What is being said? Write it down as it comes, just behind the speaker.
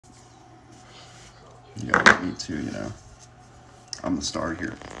You got me too, you know. I'm the star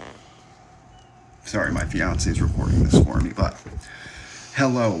here. Sorry, my fiance is recording this for me, but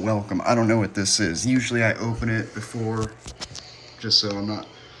hello, welcome. I don't know what this is. Usually I open it before, just so I'm not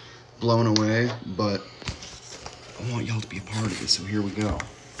blown away, but I want y'all to be a part of this, so here we go.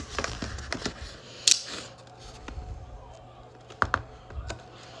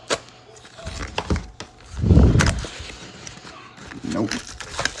 Nope.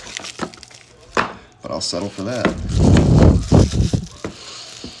 But I'll settle for that.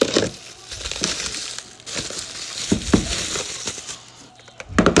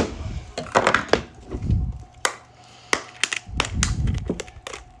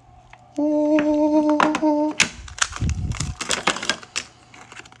 Oh.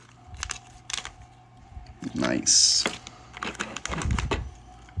 Nice.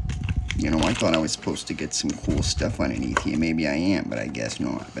 You know, I thought I was supposed to get some cool stuff underneath here. Maybe I am, but I guess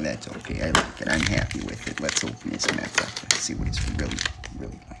not. But that's okay. I like it. I'm happy with it. Let's open this mess up. Let's see what it's really,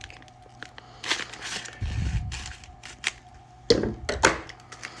 really like.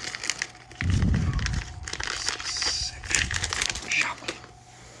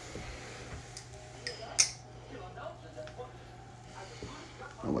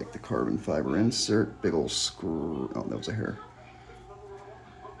 I like the carbon fiber insert. Big old screw. Oh, that was a hair.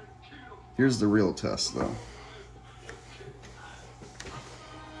 Here's the real test, though.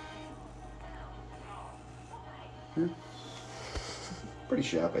 Pretty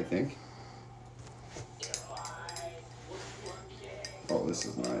sharp, I think. Oh, this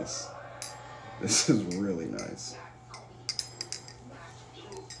is nice. This is really nice.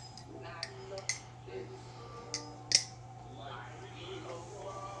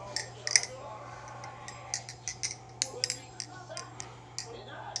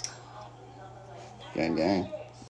 Gang, gang.